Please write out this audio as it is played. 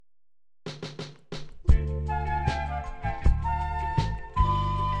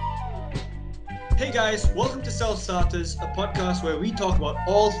Hey guys, welcome to Self Starters, a podcast where we talk about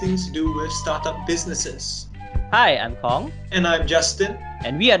all things to do with startup businesses. Hi, I'm Kong, And I'm Justin.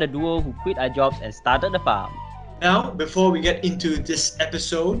 and we are the duo who quit our jobs and started the farm. Now, before we get into this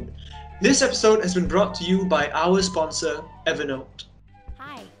episode has been brought to you by our sponsor, Evernote.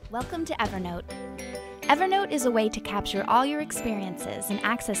 Hi, welcome to Evernote. Evernote is a way to capture all your experiences and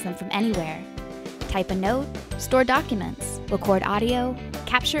access them from anywhere. Type a note, store documents, record audio,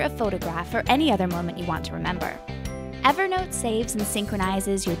 capture a photograph, or any other moment you want to remember. Evernote saves and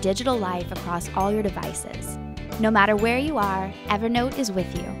synchronizes your digital life across all your devices. No matter where you are, Evernote is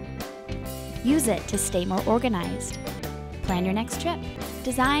with you. Use it to stay more organized. Plan your next trip.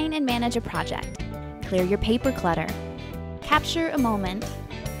 Design and manage a project. Clear your paper clutter. Capture a moment.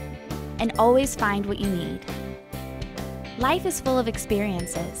 And always find what you need. Life is full of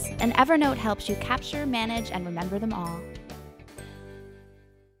experiences, and Evernote helps you capture, manage, and remember them all.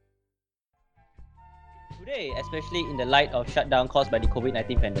 Today, especially in the light of shutdown caused by the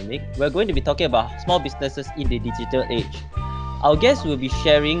COVID-19 pandemic, we're going to be talking about small businesses in the digital age. Our guests will be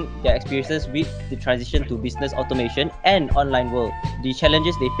sharing their experiences with the transition to business automation and online world, the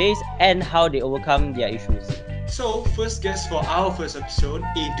challenges they face, and how they overcome their issues. So, first guest for our first episode,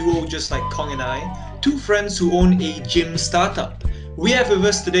 a duo just like Kong and I, two friends who own a gym startup. We have with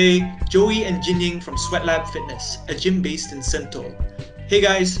us today Joey and Jinying from Sweatlab Fitness, a gym based in Sentul. Hey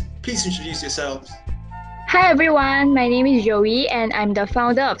guys, please introduce yourselves. Hi everyone, my name is Joey and I'm the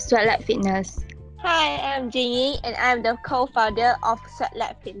founder of Sweatlab Fitness. Hi, I'm Jingy and I'm the co-founder of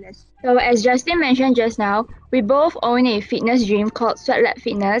Sweatlab Fitness. So as Justin mentioned just now, we both own a fitness gym called Sweatlab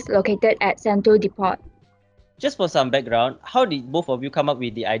Fitness located at Sentul Depot. Just for some background, how did both of you come up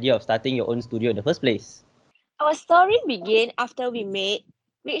with the idea of starting your own studio in the first place? Our story began after we met,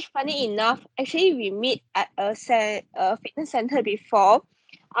 which funny enough, actually we met at a fitness center before.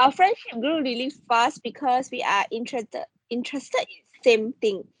 Our friendship grew really fast because we are interested in same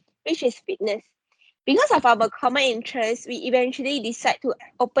thing, which is fitness. Because of our common interests, we eventually decide to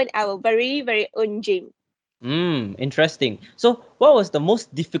open our very own gym. Interesting. So, what was the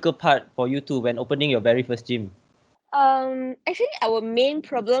most difficult part for you two when opening your very first gym? Actually, our main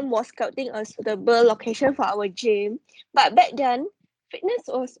problem was scouting a suitable location for our gym. But back then, fitness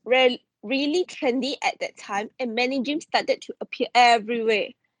was really trendy at that time, and many gyms started to appear everywhere.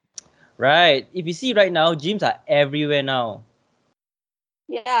 Right. If you see right now, gyms are everywhere now.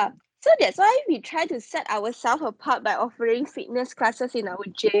 Yeah, so that's why we try to set ourselves apart by offering fitness classes in our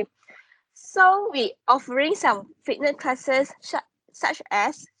gym. So we offering some fitness classes such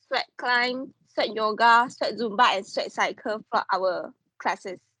as sweat climb, sweat yoga, sweat zumba, and sweat cycle for our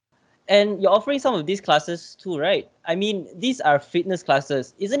classes. And you're offering some of these classes too, right? I mean, these are fitness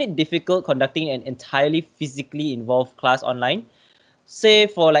classes. Isn't it difficult conducting an entirely physically involved class online? Say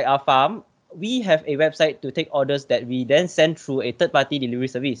for like our farm, we have a website to take orders that we then send through a third-party delivery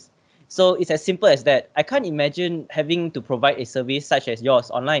service. So it's as simple as that. I can't imagine having to provide a service such as yours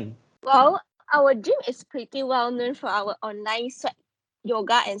online. Well, our gym is pretty well known for our online sweat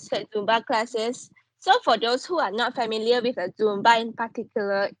yoga and sweat zumba classes. So for those who are not familiar with a zumba in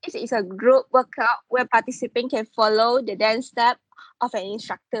particular, it is a group workout where participants can follow the dance step of an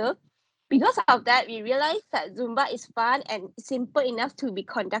instructor. Because of that, we realized that Zumba is fun and simple enough to be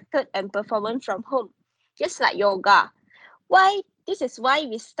conducted and performed from home, just like yoga. This is why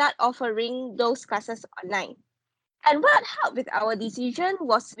we start offering those classes online. And what helped with our decision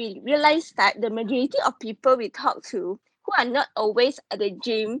was we realized that the majority of people we talk to who are not always at the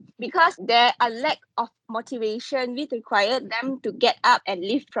gym because there are lack of motivation, we require them to get up and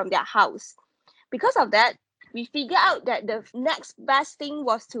leave from their house. Because of that, we figured out that the next best thing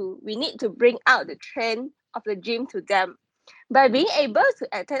was we need to bring out the trend of the gym to them. By being able to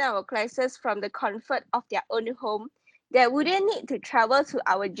attend our classes from the comfort of their own home, they wouldn't need to travel to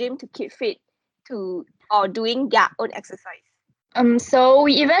our gym to keep fit or doing their own exercise. So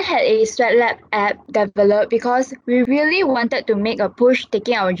we even had a Sweatlab app developed because we really wanted to make a push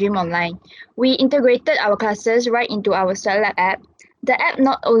taking our gym online. We integrated our classes right into our Sweatlab app. The app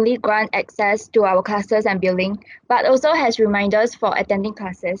not only grants access to our classes and billing, but also has reminders for attending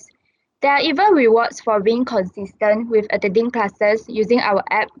classes. There are even rewards for being consistent with attending classes using our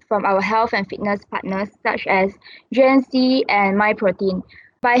app from our health and fitness partners such as GNC and MyProtein.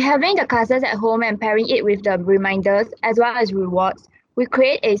 By having the classes at home and pairing it with the reminders as well as rewards, we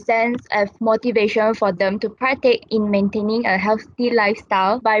create a sense of motivation for them to partake in maintaining a healthy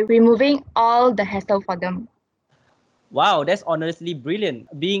lifestyle by removing all the hassle for them. Wow, that's honestly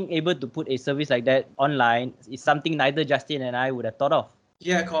brilliant. Being able to put a service like that online is something neither Justin and I would have thought of.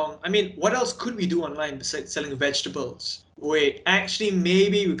 Yeah, Kong. I mean, what else could we do online besides selling vegetables? Wait, actually,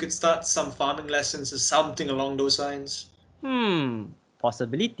 maybe we could start some farming lessons or something along those lines.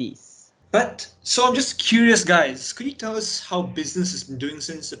 Possibilities. But, so I'm just curious, guys, could you tell us how business has been doing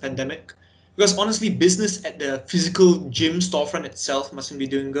since the pandemic? Because honestly, business at the physical gym storefront itself mustn't be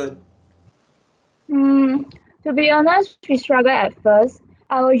doing good. To be honest, we struggled at first.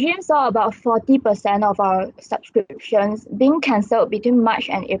 Our gym saw about 40% of our subscriptions being cancelled between March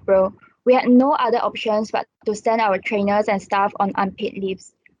and April. We had no other options but to send our trainers and staff on unpaid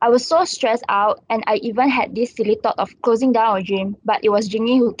leaves. I was so stressed out, and I even had this silly thought of closing down our gym, but it was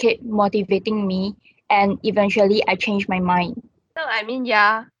Jingy who kept motivating me, and eventually I changed my mind. So I mean,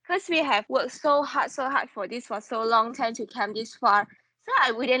 yeah, because we have worked so hard for this for so long time to come this far. So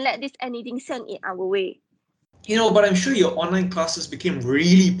I wouldn't let this anything stand in our way. But I'm sure your online classes became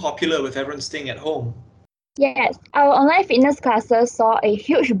really popular with everyone staying at home. Yes, our online fitness classes saw a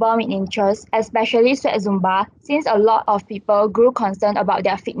huge boom in interest, especially Sweat Zumba, since a lot of people grew concerned about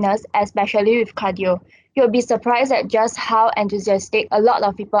their fitness, especially with cardio. You'll be surprised at just how enthusiastic a lot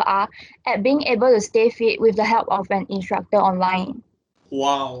of people are at being able to stay fit with the help of an instructor online.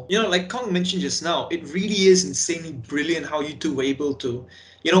 Wow. Like Kong mentioned just now, it really is insanely brilliant how you two were able to,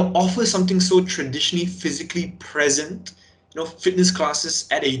 offer something so traditionally physically present, fitness classes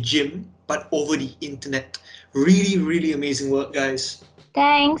at a gym, but over the internet. Really, really amazing work, guys.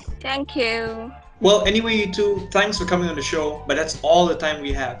 Thanks. Thank you. Well, anyway, you two, thanks for coming on the show, but that's all the time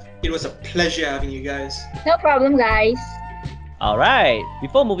we have. It was a pleasure having you guys. No problem, guys. Alright,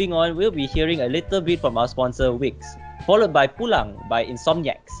 before moving on, we'll be hearing a little bit from our sponsor Wix, followed by Pulang by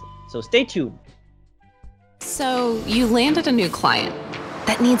Insomniacs. So stay tuned. So, you landed a new client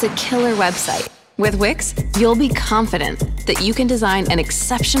that needs a killer website. With Wix, you'll be confident that you can design an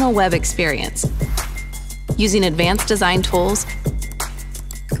exceptional web experience using advanced design tools,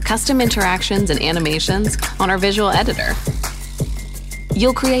 custom interactions and animations on our visual editor.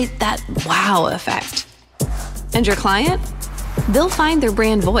 You'll create that wow effect. And your client? They'll find their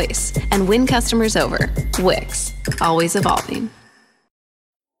brand voice and win customers over. Wix, always evolving.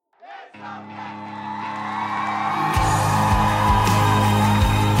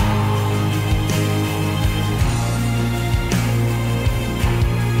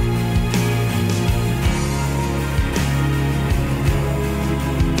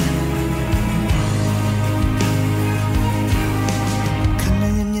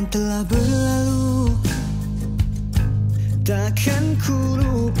 Kenangan yang telah berlalu takkan ku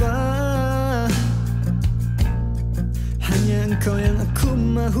lupa. Hanya engkau yang aku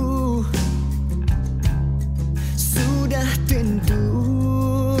mahu. Sudah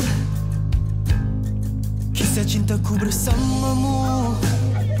tentu kisah cintaku bersamamu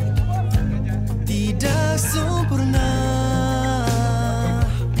tidak sempurna.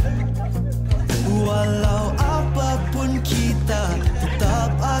 Walau apapun kita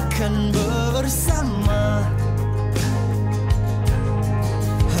tetap akan bersama.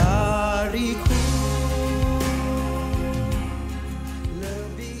 Hariku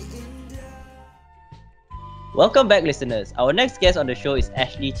lebih indah. Welcome back, listeners. Our next guest on the show is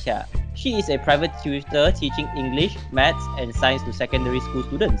Ashley Chia. She is a private tutor teaching English, maths, and science to secondary school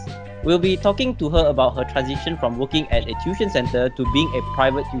students. We'll be talking to her about her transition from working at a tuition center to being a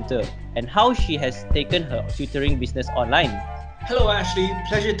private tutor and how she has taken her tutoring business online. Hello, Ashley.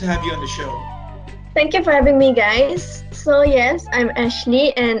 Pleasure to have you on the show. Thank you for having me, guys. So yes, I'm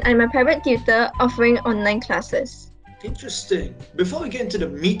Ashley and I'm a private tutor offering online classes. Interesting. Before we get into the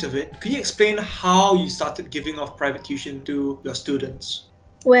meat of it, could you explain how you started giving off private tuition to your students?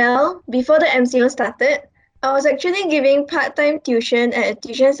 Well, before the MCO started, I was actually giving part-time tuition at a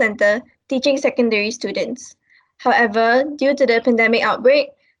tuition center teaching secondary students. However, due to the pandemic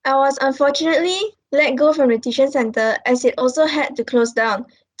outbreak, I was unfortunately let go from the tuition center as it also had to close down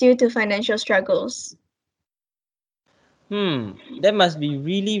due to financial struggles. That must be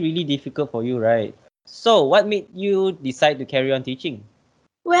really, really difficult for you, right? So, what made you decide to carry on teaching?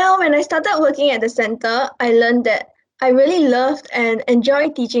 Well, when I started working at the center, I learned that I really loved and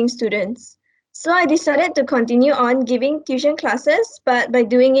enjoyed teaching students. So I decided to continue on giving tuition classes, but by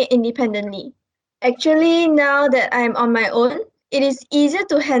doing it independently. Actually, now that I'm on my own, it is easier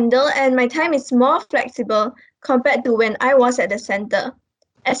to handle and my time is more flexible compared to when I was at the center.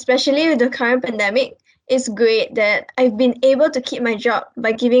 Especially with the current pandemic, it's great that I've been able to keep my job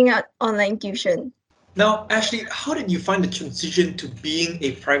by giving out online tuition. Now, Ashley, how did you find the transition to being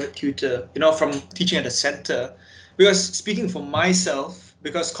a private tutor, from teaching at a center? Because speaking for myself,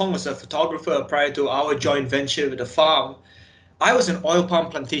 because Kong was a photographer prior to our joint venture with the farm, I was an oil palm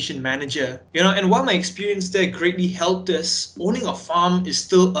plantation manager, and while my experience there greatly helped us, owning a farm is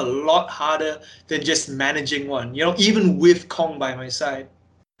still a lot harder than just managing one, even with Kong by my side.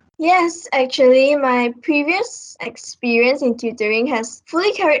 Yes, actually, my previous experience in tutoring has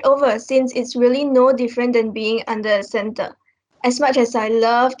fully carried over since it's really no different than being under a center. As much as I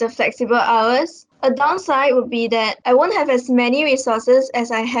love the flexible hours, a downside would be that I won't have as many resources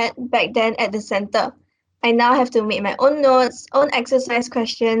as I had back then at the center. I now have to make my own notes, own exercise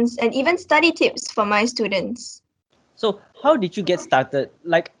questions, and even study tips for my students. So how did you get started?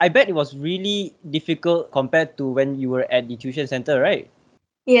 Like, I bet it was really difficult compared to when you were at the tuition center, right?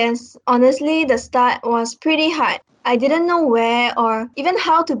 Yes, honestly, the start was pretty hard. I didn't know where or even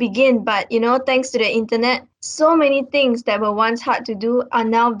how to begin, but thanks to the internet, so many things that were once hard to do are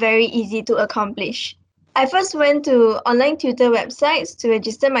now very easy to accomplish. I first went to online tutor websites to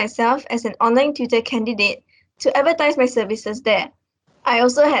register myself as an online tutor candidate to advertise my services there. I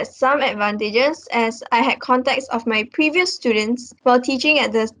also had some advantages as I had contacts of my previous students while teaching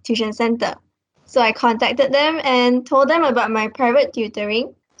at the tuition center. So I contacted them and told them about my private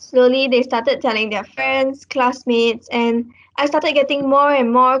tutoring. Slowly, they started telling their friends, classmates, and I started getting more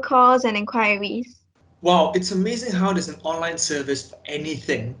and more calls and inquiries. Wow, it's amazing how there's an online service for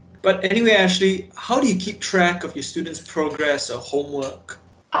anything. But anyway, Ashley, how do you keep track of your students' progress or homework?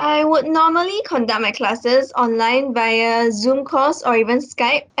 I would normally conduct my classes online via Zoom calls or even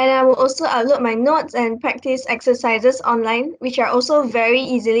Skype, and I will also upload my notes and practice exercises online, which are also very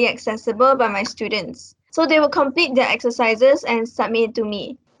easily accessible by my students. So they will complete their exercises and submit it to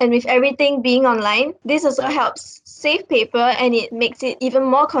me. And with everything being online, this also helps save paper and it makes it even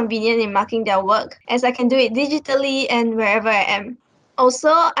more convenient in marking their work, as I can do it digitally and wherever I am.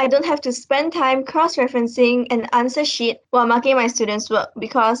 Also, I don't have to spend time cross-referencing an answer sheet while marking my students' work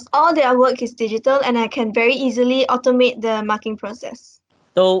because all their work is digital and I can very easily automate the marking process.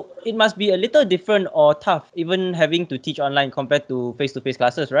 So it must be a little different or tough, even having to teach online compared to face-to-face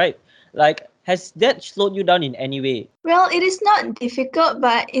classes, right? Like, has that slowed you down in any way? Well, it is not difficult,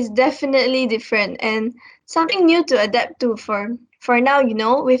 but it's definitely different and something new to adapt to for now,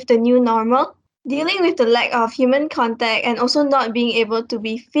 with the new normal. Dealing with the lack of human contact and also not being able to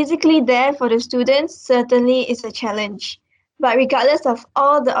be physically there for the students certainly is a challenge. But regardless of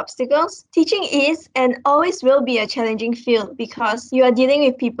all the obstacles, teaching is and always will be a challenging field because you are dealing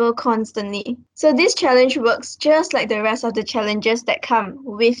with people constantly. So this challenge works just like the rest of the challenges that come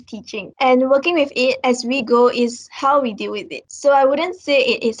with teaching. And working with it as we go is how we deal with it. So I wouldn't say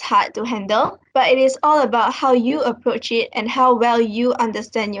it is hard to handle, but it is all about how you approach it and how well you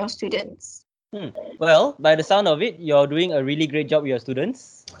understand your students. Well, by the sound of it, you're doing a really great job with your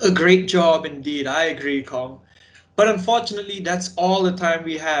students. A great job indeed, I agree, Kong. But unfortunately, that's all the time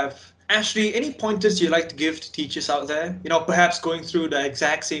we have. Ashley, any pointers you'd like to give to teachers out there? Perhaps going through the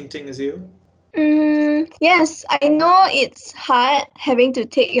exact same thing as you? Yes, I know it's hard having to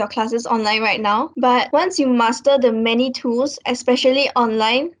take your classes online right now, but once you master the many tools, especially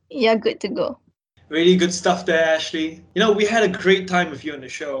online, you're good to go. Really good stuff there, Ashley. We had a great time with you on the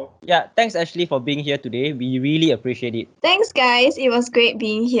show. Yeah, thanks Ashley for being here today. We really appreciate it. Thanks, guys. It was great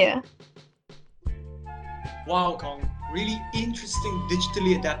being here. Wow, Kong. Really interesting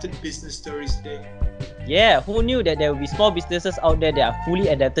digitally adapted business stories today. Yeah, who knew that there will be small businesses out there that are fully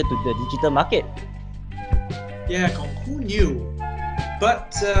adapted to the digital market? Yeah, Kong, who knew?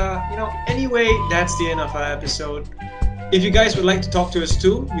 But, anyway, that's the end of our episode. If you guys would like to talk to us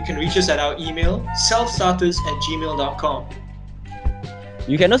too, you can reach us at our email, selfstarters@gmail.com.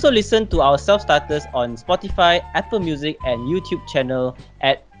 You can also listen to our Self-Starters on Spotify, Apple Music, and YouTube channel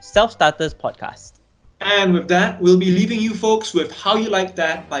at Self-Starters Podcast. And with that, we'll be leaving you folks with How You Like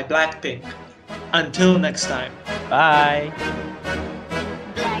That by Blackpink. Until next time. Bye.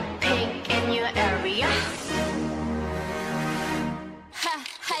 Blackpink in your area.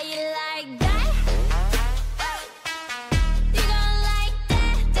 How you like that?